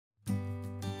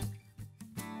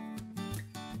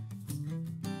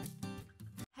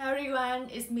Hi everyone,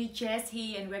 it's me Jess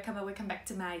here and welcome back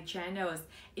to my channel.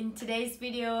 In today's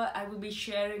video, I will be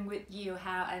sharing with you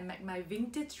how I make my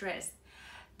vintage dress.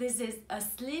 This is a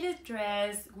sleeveless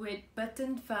dress with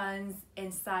button fronts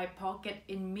and side pocket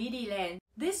in midi length.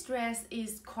 This dress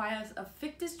is quite a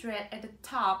fitted dress at the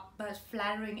top but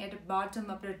flattering at the bottom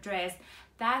of the dress.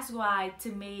 That's why to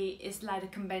me it's like a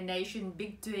combination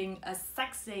between a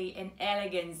sexy and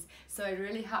elegance. So I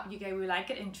really hope you guys will like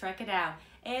it and check it out.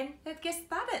 And let's get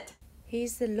started.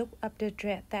 Here's the look of the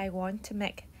dress that I want to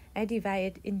make. I divide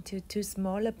it into two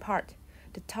smaller parts,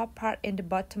 the top part and the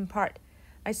bottom part.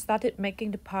 I started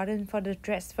making the pattern for the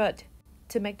dress first.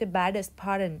 To make the baddest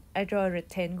pattern, I draw a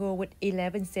rectangle with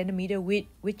 11 cm width,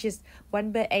 which is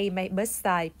 1/8 my bust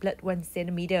size plus 1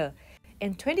 cm,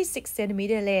 and 26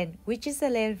 cm length, which is the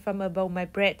length from above my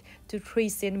breast to 3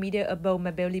 cm above my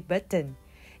belly button.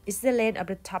 It's the length of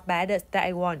the top baddest that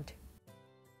I want.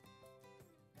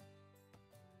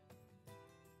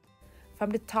 From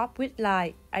the top width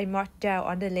line, I mark down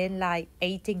on the length line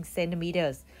 18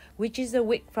 cm, which is the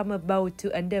width from above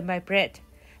to under my breast,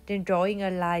 then drawing a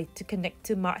line to connect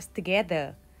two marks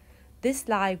together. This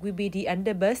line will be the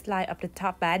underbust line of the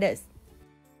top baddest.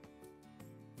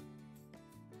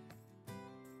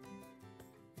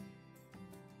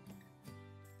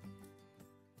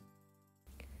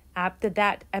 After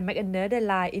that, I make another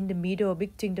line in the middle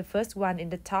between the first one and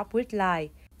the top width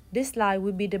line. This line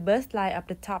will be the bust line of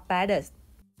the top baddest.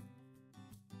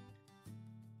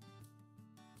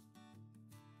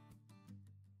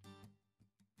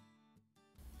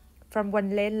 From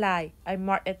one length line, I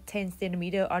mark at 10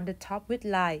 cm on the top width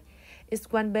line. It's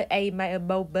 1/8 my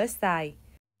above bust size.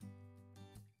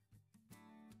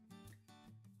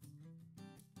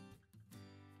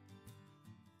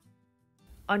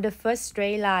 On the first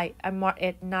straight line, I mark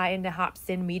at 9.5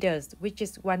 cm, which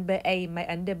is 1/8 my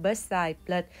under bust size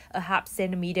plus 0.5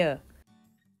 cm.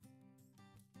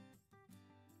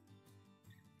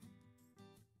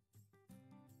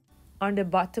 On the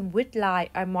bottom width line,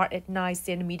 I mark at 9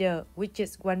 cm, which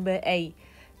is 1/8,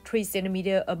 3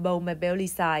 cm above my belly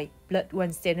size, plus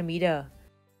 1 cm.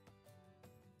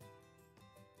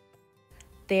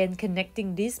 Then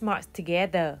connecting these marks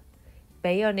together.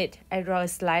 Based on it, I draw a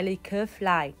slightly curved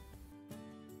line.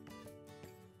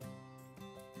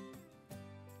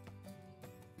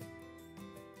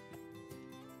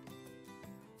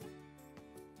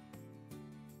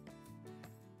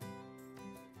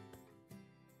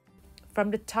 From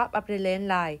the top of the length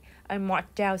line, I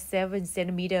mark down 7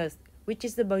 cm, which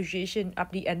is the position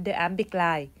of the underarmpit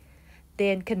line.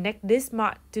 Then connect this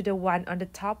mark to the one on the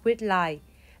top width line.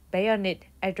 Based on it,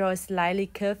 I draw a slightly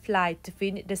curved line to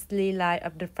finish the sleeve line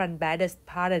of the front baddest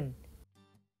pattern.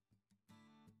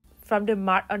 From the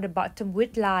mark on the bottom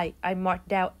width line, I mark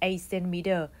down 8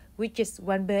 cm, which is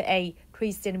 1/8,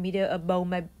 3 cm above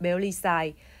my belly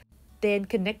size. Then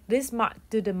connect this mark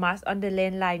to the mark on the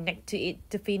length line next to it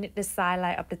to finish the side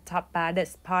line of the top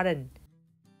baddest pattern.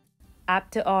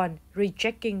 After on,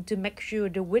 rechecking to make sure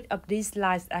the width of these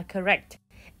lines are correct.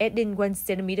 Adding 1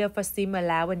 cm for seam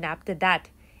allowance after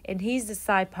that. And here's the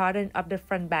side pattern of the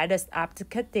front baddest after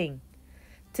cutting.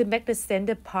 To make the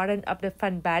center pattern of the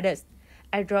front baddest,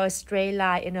 I draw a straight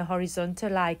line and a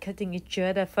horizontal line cutting each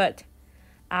other first.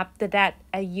 After that,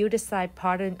 I use the side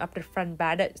pattern of the front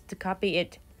baddest to copy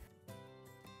it.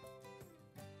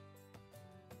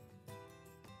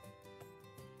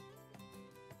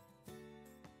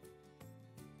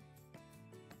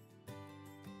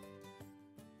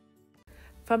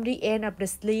 From the end of the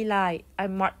sleeve line, I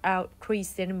mark out 3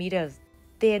 cm.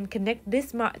 Then connect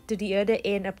this mark to the other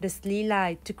end of the sleeve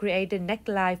line to create the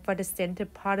neckline for the center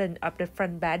pattern of the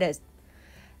front baddest.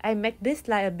 I make this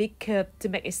line a big curve to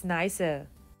make it nicer.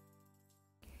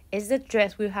 As the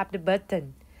dress will have the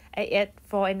button, I add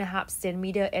 4.5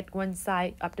 cm at one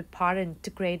side of the pattern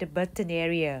to create the button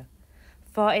area.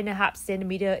 4.5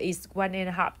 cm is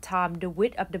 1.5 times the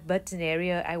width of the button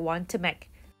area I want to make.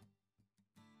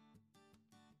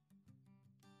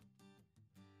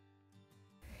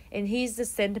 And here's the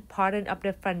center pattern of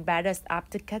the front baddest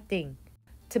after cutting.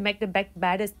 To make the back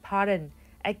baddest pattern,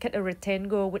 I cut a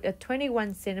rectangle with a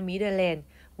 21 cm length,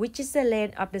 which is the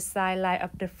length of the side line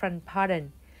of the front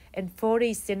pattern, and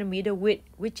 40 cm width,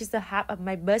 which is the half of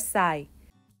my bust size.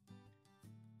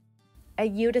 I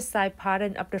use the side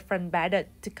pattern of the front baddest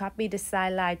to copy the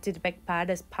side line to the back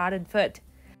baddest pattern first.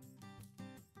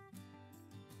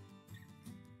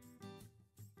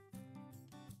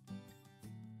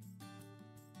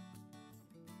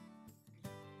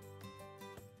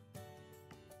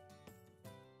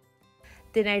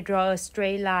 Then I draw a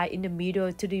straight line in the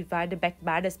middle to divide the back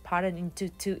baddest pattern into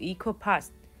two equal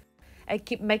parts. I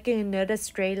keep making another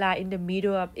straight line in the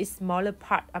middle of its smaller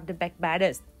part of the back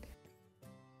bodice.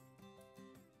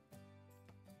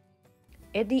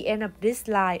 At the end of this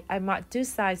line, I mark two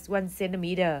sides 1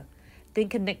 cm. Then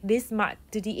connect this mark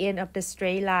to the end of the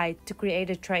straight line to create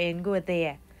a triangle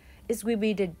there. It will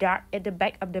be the dart at the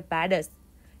back of the bodice.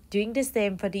 Doing the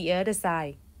same for the other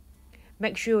side.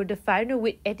 Make sure the final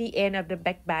width at the end of the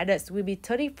back bodice will be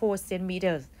 34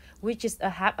 cm, which is a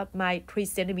half of my 3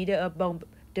 cm above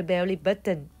the belly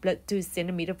button, plus 2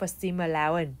 cm for seam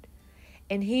allowance.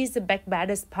 And here's the back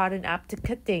bodice pattern after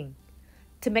cutting.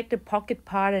 To make the pocket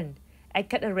pattern, I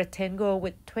cut a rectangle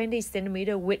with 20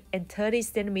 cm width and 30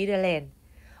 cm length.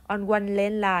 On one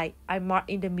length line, I mark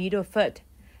in the middle first,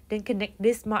 then connect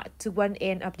this mark to one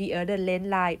end of the other length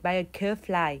line by a curved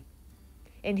line.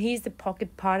 And here's the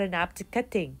pocket pattern after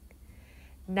cutting.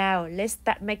 Now, let's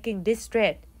start making this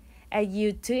dress. I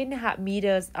used 2.5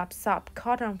 meters of soft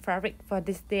cotton fabric for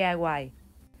this DIY.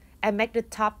 I make the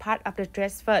top part of the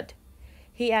dress first.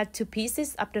 Here are 2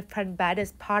 pieces of the front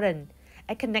bodice pattern.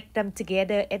 I connect them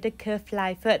together at the curved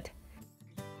line first.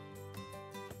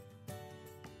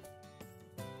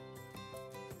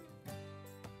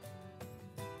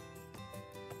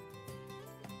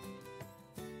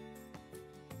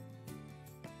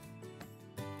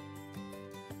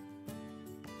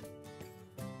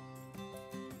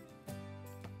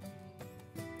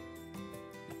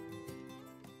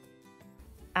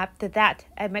 After that,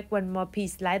 I make one more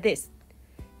piece like this.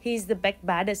 Here's the back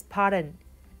bodice pattern.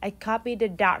 I copy the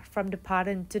dart from the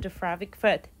pattern to the fabric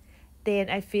first, then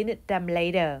I finish them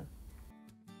later.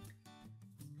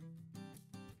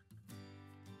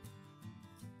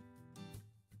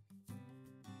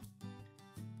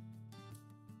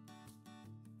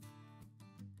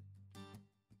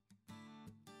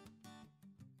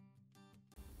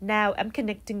 Now I'm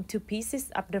connecting 2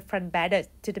 pieces of the front bodice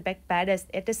to the back bodice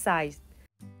at the sides.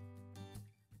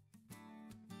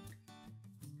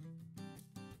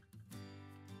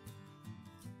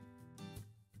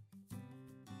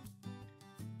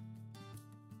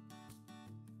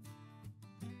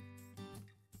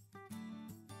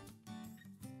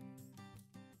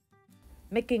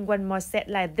 Making one more set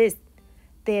like this,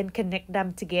 then connect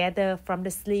them together from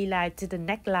the sleeve line to the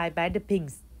neckline by the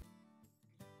pins.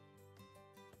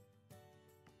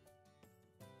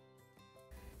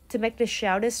 To make the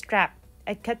shoulder strap,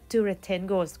 I cut 2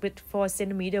 rectangles with 4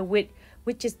 cm width,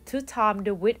 which is 2 times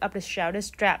the width of the shoulder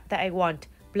strap that I want,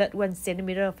 plus 1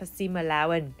 cm for seam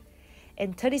allowance,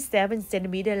 and 37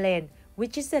 cm length,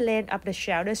 which is the length of the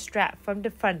shoulder strap from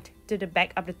the front to the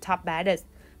back of the top bodice,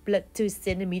 plus 2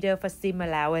 cm for seam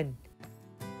allowance.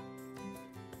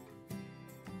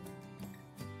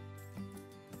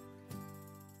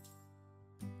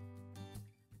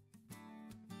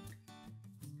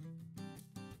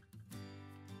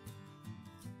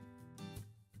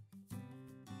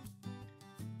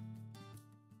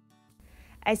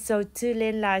 I sew 2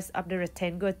 length lines of the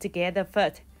rectangle together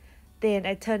first, then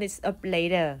I turn it up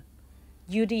later.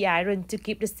 Use the iron to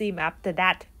keep the seam after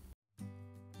that.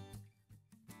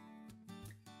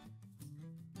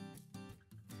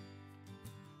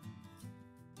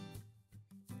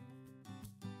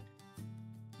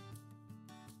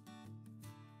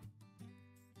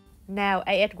 Now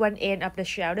I add one end of the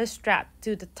shoulder strap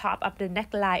to the top of the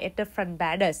neckline at the front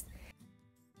bodice.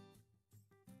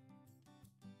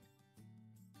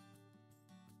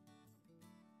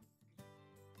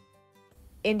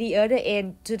 And the other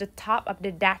end to the top of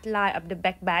the dart line of the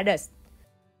back bodice.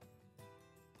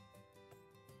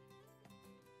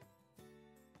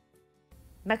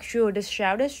 Make sure the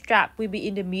shoulder strap will be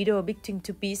in the middle between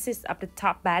 2 pieces of the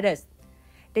top bodice.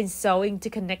 Then sewing to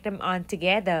connect them on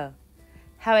together.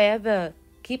 However,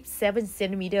 keep 7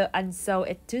 cm unsewed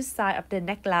at 2 sides of the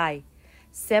neckline.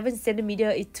 7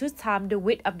 cm is 2 times the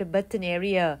width of the button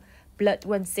area, plus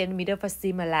 1 cm for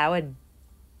seam allowance.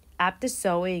 After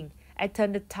sewing, I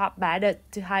turn the top bodice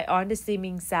to hide on the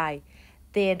seaming side.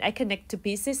 Then I connect 2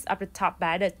 pieces of the top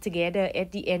bodice together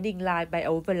at the ending line by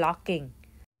overlocking.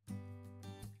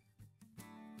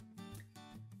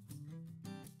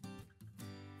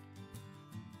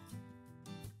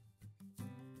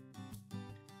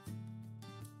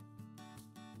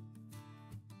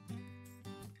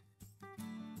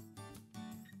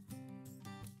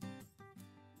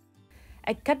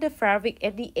 I cut the fabric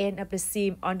at the end of the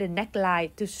seam on the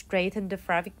neckline to straighten the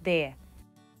fabric there.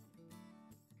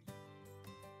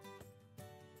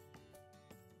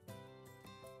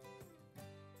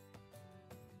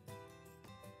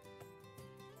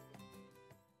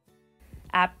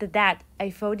 After that, I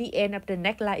fold the end of the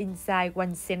neckline inside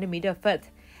 1 cm first.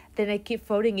 Then I keep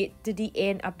folding it to the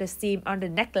end of the seam on the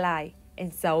neckline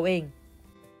and sewing.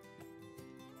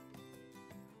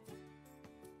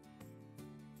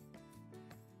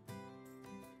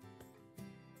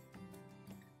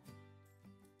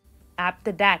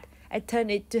 After that, I turn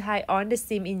it to hide on the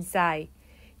seam inside.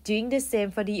 Doing the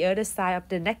same for the other side of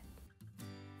the neck.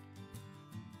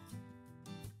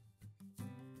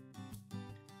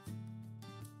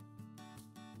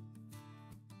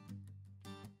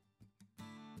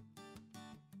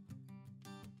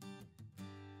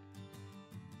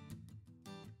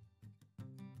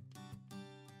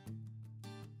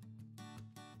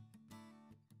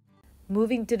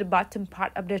 Moving to the bottom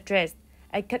part of the dress,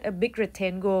 I cut a big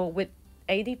rectangle with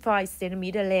 85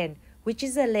 cm length, which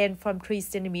is a length from 3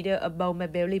 cm above my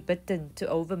belly button to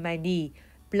over my knee,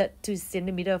 plus 2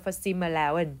 cm for seam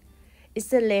allowance. It's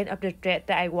the length of the dress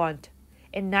that I want,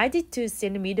 and 92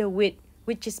 cm width,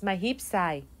 which is my hip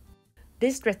size.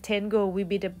 This rectangle will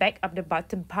be the back of the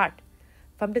bottom part.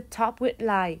 From the top width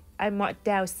line, I mark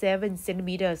down 7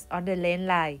 cm on the length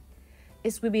line.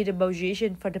 It will be the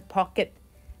position for the pocket,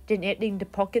 then adding the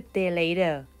pocket there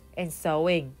later, and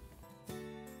sewing.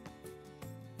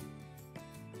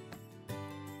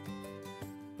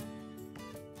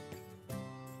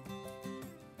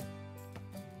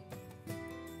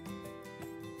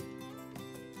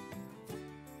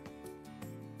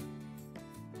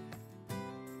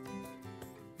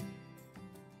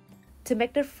 To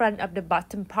make the front of the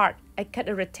bottom part, I cut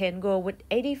a rectangle with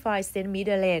 85 cm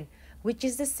length, which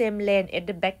is the same length as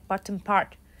the back bottom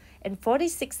part, and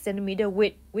 46 cm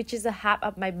width, which is a half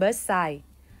of my bust size.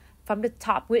 From the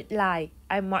top width line,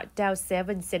 I mark down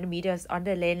 7 cm on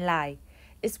the length line.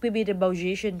 It will be the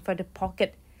position for the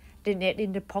pocket, then add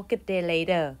in the pocket there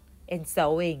later, and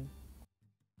sewing.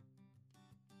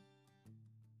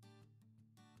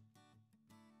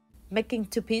 Making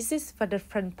 2 pieces for the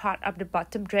front part of the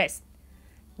bottom dress.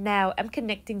 Now I'm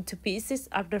connecting 2 pieces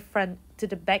of the front to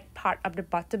the back part of the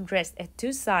bottom dress at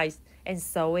 2 sides and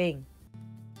sewing.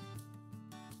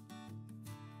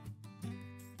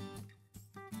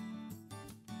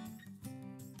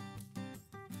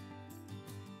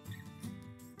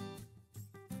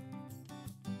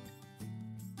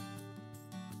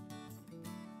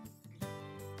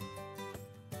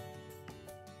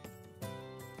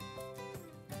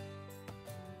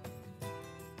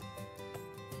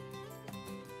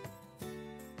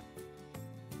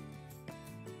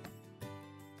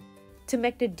 To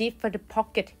make the dip for the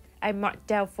pocket, I mark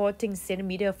down 14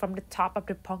 cm from the top of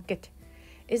the pocket.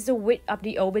 It's the width of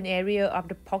the open area of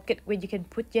the pocket where you can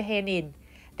put your hand in,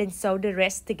 then sew the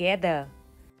rest together.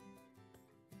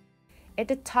 At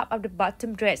the top of the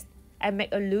bottom dress, I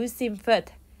make a loose seam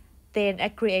first, then I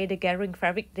create the gathering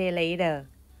fabric there later.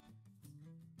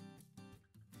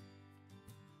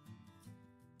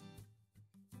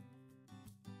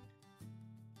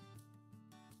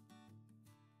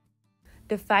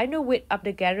 The final width of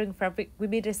the gathering fabric will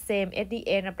be the same at the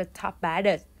end of the top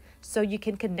bodice, so you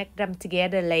can connect them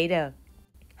together later.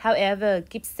 However,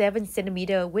 keep 7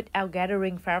 cm without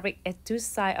gathering fabric at 2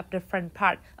 sides of the front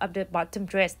part of the bottom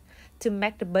dress to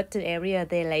make the button area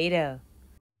there later.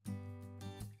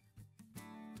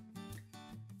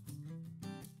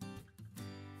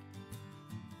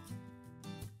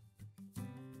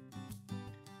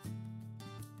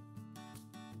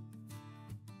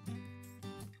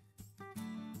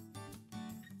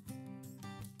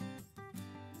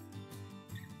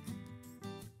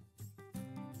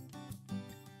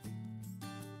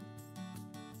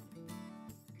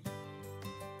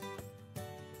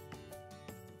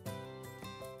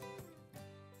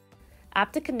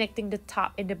 After connecting the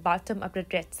top and the bottom of the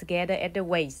dress together at the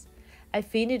waist, I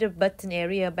finish the button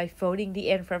area by folding the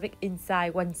end fabric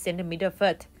inside 1 cm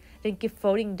first, then keep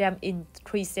folding them in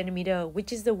 3 cm,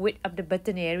 which is the width of the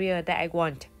button area that I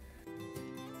want.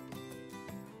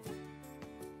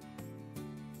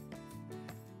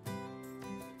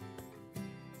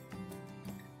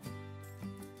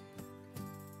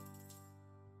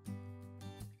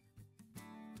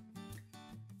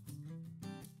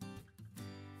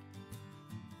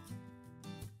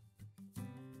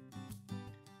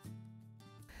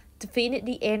 To finish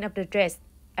the end of the dress,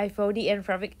 I fold the end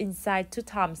fabric inside 2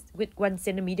 times with 1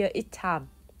 cm each time,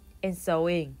 and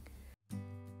sewing.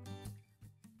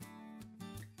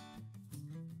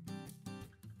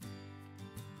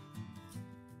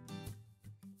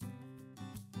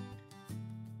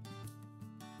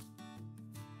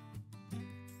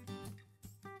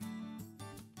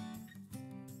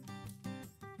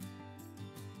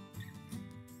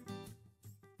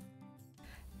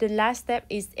 The last step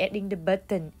is adding the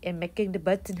button and making the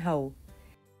buttonhole.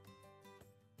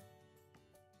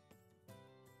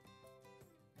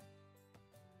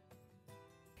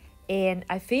 And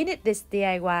I finished this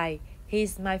DIY.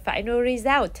 Here's my final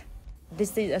result.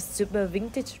 This is a super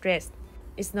vintage dress.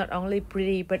 It's not only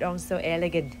pretty but also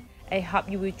elegant. I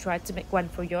hope you will try to make one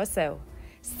for yourself.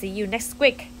 See you next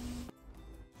week.